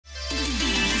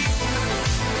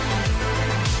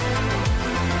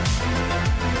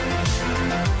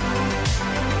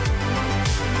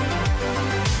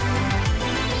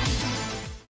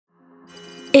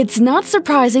It's not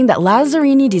surprising that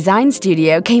Lazzarini Design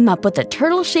Studio came up with a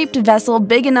turtle-shaped vessel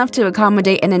big enough to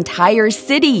accommodate an entire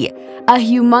city, a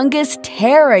humongous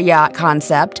terra yacht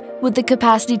concept with the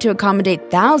capacity to accommodate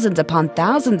thousands upon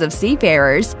thousands of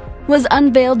seafarers, was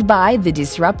unveiled by the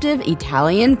disruptive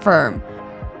Italian firm.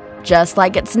 Just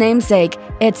like its namesake,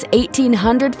 it's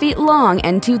 1,800 feet long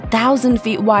and 2,000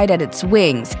 feet wide at its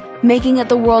wings, making it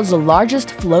the world's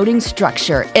largest floating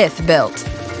structure if built.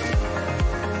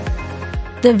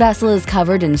 The vessel is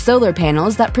covered in solar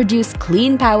panels that produce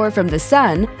clean power from the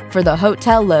sun for the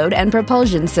hotel load and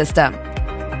propulsion system.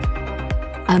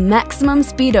 A maximum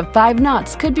speed of 5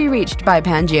 knots could be reached by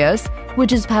Pagurus,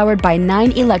 which is powered by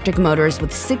 9 electric motors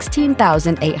with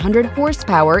 16,800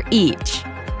 horsepower each.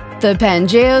 The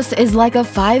Pagurus is like a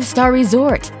 5-star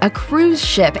resort, a cruise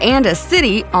ship, and a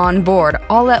city on board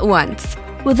all at once.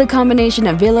 With a combination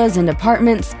of villas and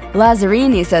apartments,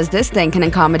 Lazzarini says this thing can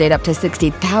accommodate up to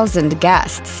 60,000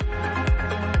 guests.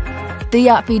 The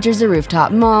yacht features a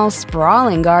rooftop mall,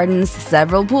 sprawling gardens,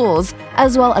 several pools,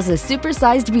 as well as a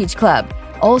supersized beach club,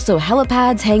 also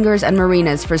helipads, hangars, and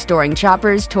marinas for storing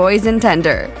choppers, toys, and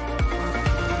tender.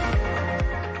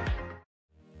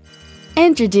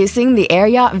 Introducing the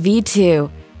Yacht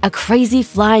V2, a crazy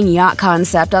flying yacht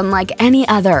concept unlike any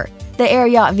other. The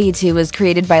Yacht V2 was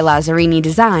created by Lazzarini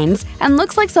Designs and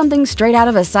looks like something straight out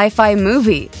of a sci-fi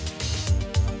movie.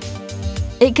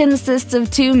 It consists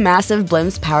of 2 massive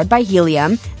blimps powered by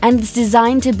helium, and it's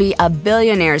designed to be a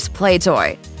billionaire's play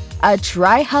toy. A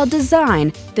tri-hull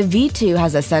design, the V2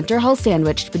 has a center hull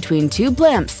sandwiched between 2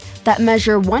 blimps that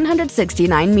measure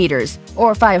 169 meters,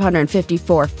 or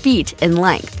 554 feet in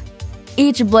length.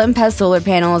 Each blimp has solar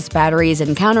panels, batteries,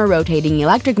 and counter-rotating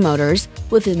electric motors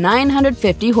with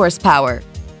 950 horsepower.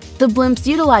 The blimps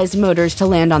utilize motors to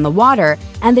land on the water,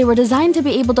 and they were designed to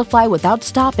be able to fly without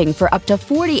stopping for up to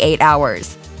 48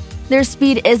 hours. Their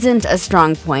speed isn't a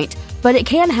strong point, but it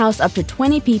can house up to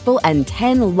 20 people and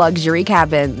 10 luxury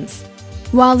cabins.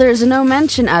 While there's no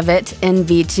mention of it in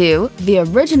V2, the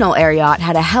original yacht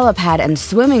had a helipad and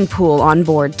swimming pool on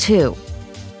board too.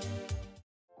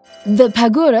 The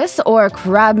Pagurus, or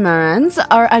crab marines,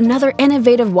 are another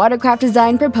innovative watercraft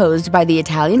design proposed by the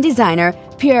Italian designer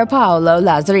Pierpaolo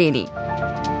Lazzarini.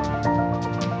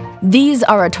 These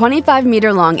are a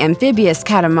 25-meter-long amphibious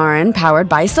catamaran powered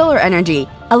by solar energy,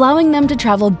 allowing them to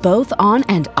travel both on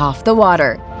and off the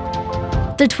water.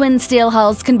 The twin steel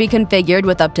hulls can be configured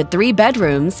with up to 3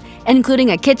 bedrooms, including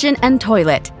a kitchen and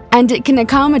toilet, and it can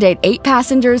accommodate 8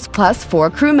 passengers plus 4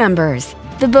 crew members.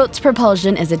 The boat's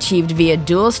propulsion is achieved via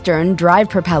dual-stern drive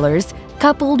propellers,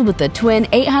 coupled with the twin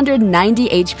 890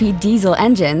 HP diesel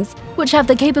engines, which have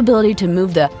the capability to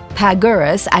move the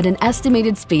Pagurus at an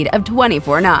estimated speed of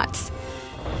 24 knots.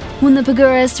 When the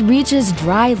Pagurus reaches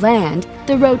dry land,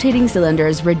 the rotating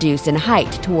cylinders reduce in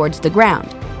height towards the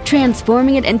ground,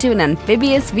 transforming it into an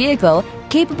amphibious vehicle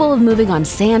capable of moving on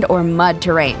sand or mud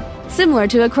terrain, similar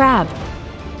to a crab.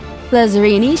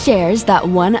 Lazzarini shares that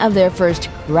one of their first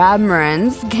crab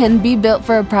marines can be built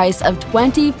for a price of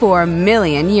 24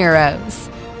 million euros.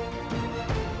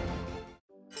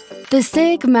 The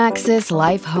Sig Maxis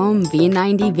Life Home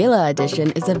V90 Villa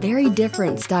Edition is a very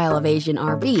different style of Asian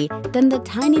RV than the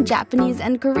tiny Japanese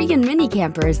and Korean mini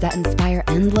campers that inspire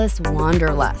endless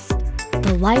wanderlust.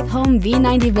 The Life Home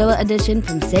V90 Villa Edition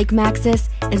from Sig Maxis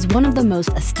is one of the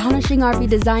most astonishing RV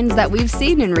designs that we've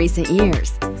seen in recent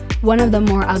years. One of the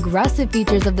more aggressive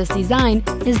features of this design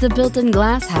is the built-in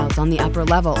glass house on the upper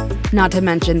level, not to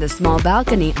mention the small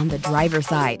balcony on the driver's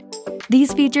side.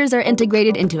 These features are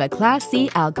integrated into a Class C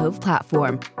alcove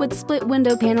platform with split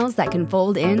window panels that can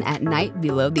fold in at night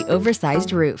below the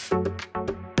oversized roof.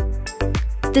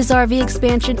 This RV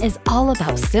expansion is all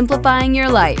about simplifying your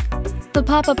life. The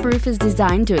pop-up roof is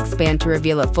designed to expand to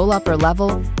reveal a full upper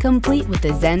level, complete with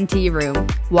a Zen tea room,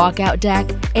 walkout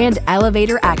deck, and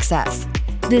elevator access.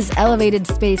 This elevated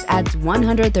space adds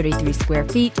 133 square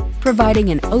feet,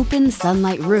 providing an open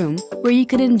sunlight room where you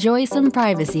could enjoy some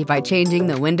privacy by changing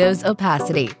the window's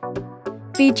opacity.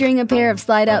 Featuring a pair of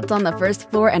slide-outs on the first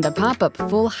floor and a pop-up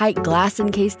full-height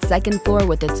glass-encased second floor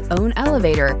with its own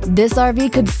elevator, this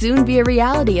RV could soon be a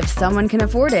reality if someone can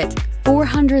afford it.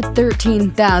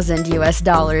 $413,000 US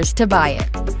to buy it.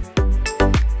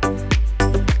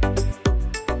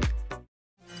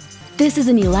 This is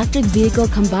an electric vehicle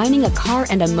combining a car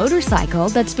and a motorcycle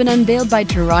that's been unveiled by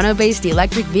Toronto-based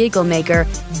electric vehicle maker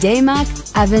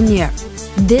Deok Avenir.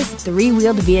 This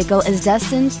 3-wheeled vehicle is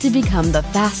destined to become the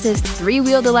fastest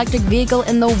 3-wheeled electric vehicle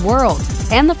in the world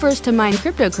and the first to mine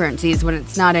cryptocurrencies when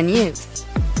it's not in use.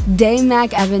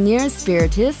 Deok Avenir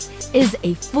Spiritus is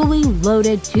a fully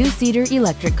loaded two-seater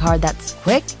electric car that's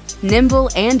quick,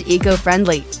 nimble, and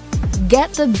eco-friendly.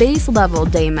 Get the base-level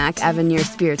Deok Avenir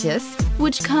Spiritus,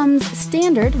 which comes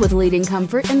standard with leading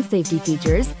comfort and safety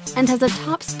features and has a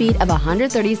top speed of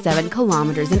 137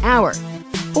 kilometers an hour.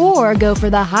 Or go for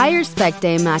the higher-spec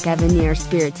Deok Avenir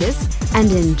Spiritus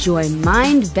and enjoy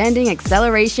mind-bending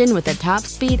acceleration with a top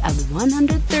speed of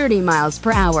 130 miles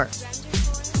per hour.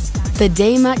 The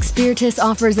Deok Spiritus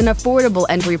offers an affordable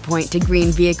entry point to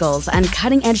green vehicles and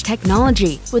cutting-edge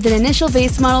technology with an initial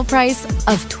base model price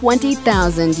of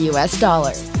 $20,000 US.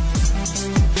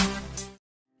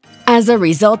 As a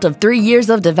result of 3 years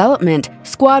of development,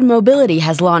 Squad Mobility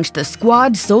has launched the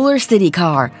Squad Solar City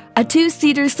Car, a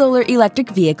two-seater solar electric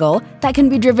vehicle that can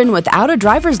be driven without a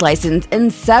driver's license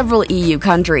in several EU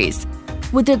countries.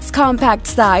 With its compact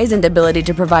size and ability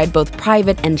to provide both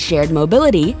private and shared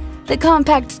mobility, the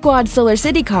compact Squad Solar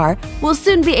City Car will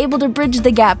soon be able to bridge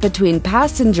the gap between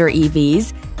passenger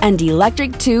EVs and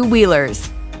electric two-wheelers.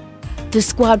 The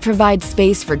Squad provides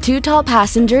space for 2 tall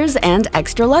passengers and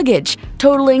extra luggage,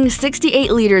 totaling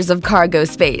 68 liters of cargo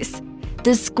space.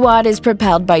 The Squad is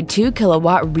propelled by 2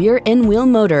 kilowatt rear in-wheel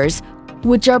motors,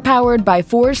 which are powered by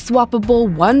 4 swappable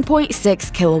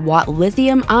 1.6 kilowatt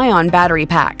lithium-ion battery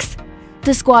packs.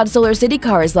 The Squad Solar City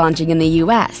Car is launching in the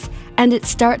US, and it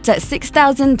starts at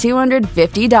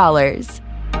 $6,250.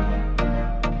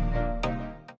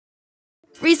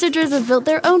 Researchers have built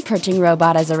their own perching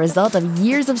robot as a result of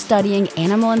years of studying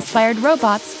animal-inspired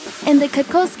robots in the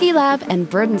Cutkosky Lab and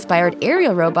bird-inspired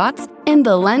aerial robots in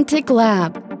the Lentink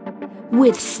Lab.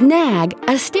 With Snag,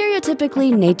 a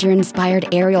stereotypically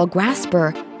nature-inspired aerial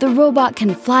grasper, the robot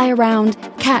can fly around,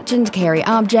 catch and carry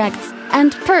objects,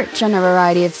 and perch on a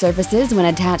variety of surfaces when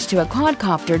attached to a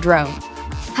quadcopter drone.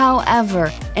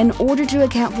 However, in order to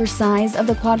account for size of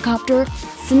the quadcopter,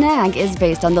 Snag is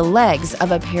based on the legs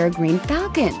of a peregrine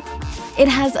falcon. It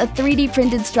has a 3D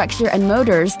printed structure and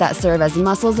motors that serve as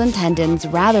muscles and tendons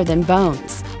rather than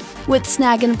bones. With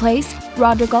Snag in place,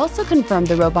 Roderick also confirmed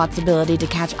the robot's ability to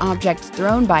catch objects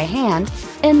thrown by hand,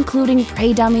 including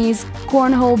prey dummies,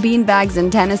 cornhole beanbags, and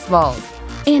tennis balls.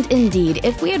 And indeed,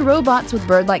 if we had robots with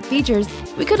bird-like features,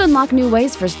 we could unlock new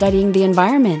ways for studying the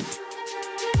environment.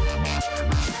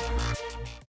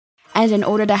 And in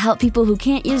order to help people who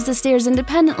can't use the stairs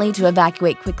independently to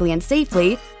evacuate quickly and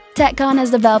safely, Tetcon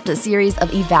has developed a series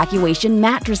of evacuation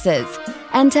mattresses.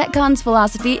 And Tetcon's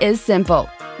philosophy is simple: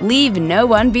 leave no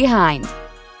one behind.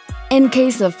 In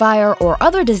case of fire or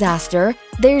other disaster,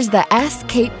 there's the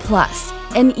S-CAPEPLUS,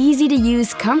 an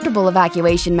easy-to-use, comfortable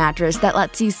evacuation mattress that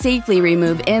lets you safely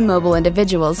remove immobile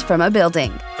individuals from a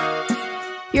building.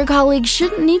 Your colleagues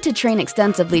shouldn't need to train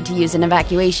extensively to use an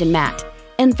evacuation mat.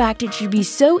 In fact, it should be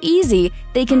so easy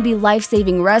they can be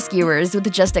life-saving rescuers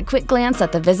with just a quick glance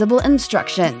at the visible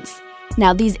instructions.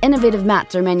 Now, these innovative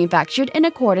mats are manufactured in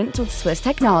accordance with Swiss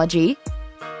technology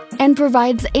and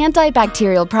provides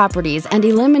antibacterial properties and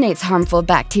eliminates harmful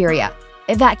bacteria.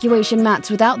 Evacuation mats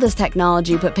without this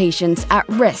technology put patients at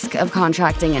risk of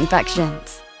contracting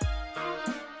infections.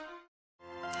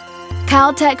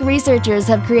 Caltech researchers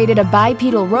have created a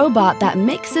bipedal robot that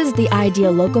mixes the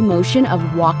ideal locomotion of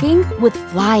walking with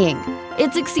flying.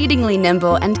 It's exceedingly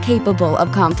nimble and capable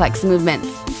of complex movements.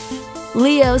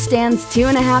 Leo stands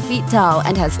 2.5 feet tall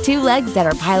and has 2 legs that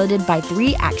are piloted by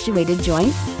 3 actuated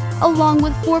joints, along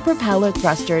with 4 propeller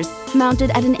thrusters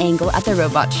mounted at an angle at the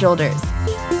robot's shoulders.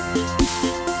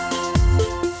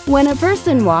 When a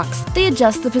person walks, they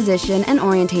adjust the position and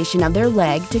orientation of their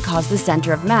leg to cause the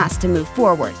center of mass to move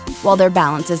forward, while their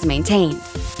balance is maintained.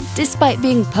 Despite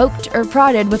being poked or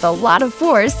prodded with a lot of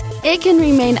force, it can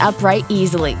remain upright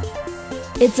easily.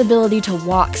 Its ability to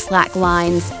walk slack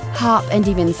lines, hop, and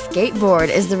even skateboard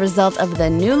is the result of the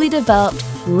newly developed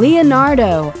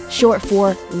Leonardo, short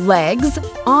for Legs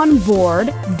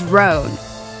On-Board Drone.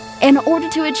 In order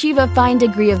to achieve a fine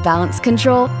degree of balance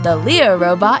control, the Leo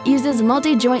robot uses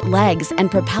multi-joint legs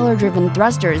and propeller-driven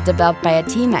thrusters developed by a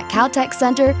team at Caltech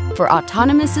Center for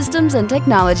Autonomous Systems and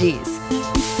Technologies.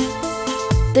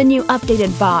 The new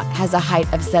updated bot has a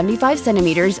height of 75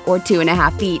 centimeters or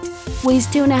 2.5 feet, weighs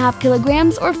 2.5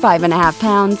 kilograms or 5.5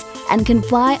 pounds, and can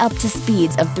fly up to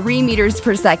speeds of 3 meters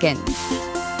per second.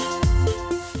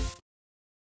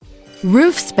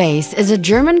 Roofspace is a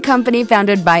German company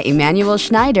founded by Emanuel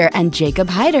Schneider and Jacob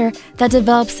Heider that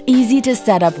develops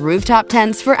easy-to-set-up rooftop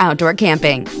tents for outdoor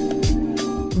camping.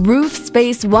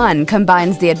 Roofspace 1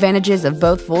 combines the advantages of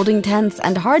both folding tents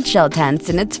and hardshell tents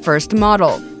in its first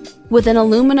model. With an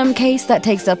aluminum case that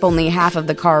takes up only half of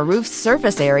the car roof's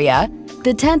surface area,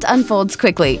 the tent unfolds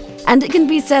quickly, and it can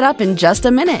be set up in just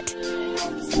a minute.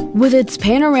 With its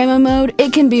panorama mode,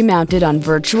 it can be mounted on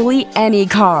virtually any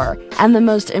car, and the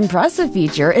most impressive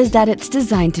feature is that it's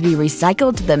designed to be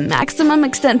recycled to the maximum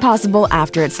extent possible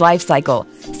after its life cycle,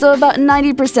 so about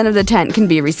 90% of the tent can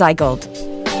be recycled.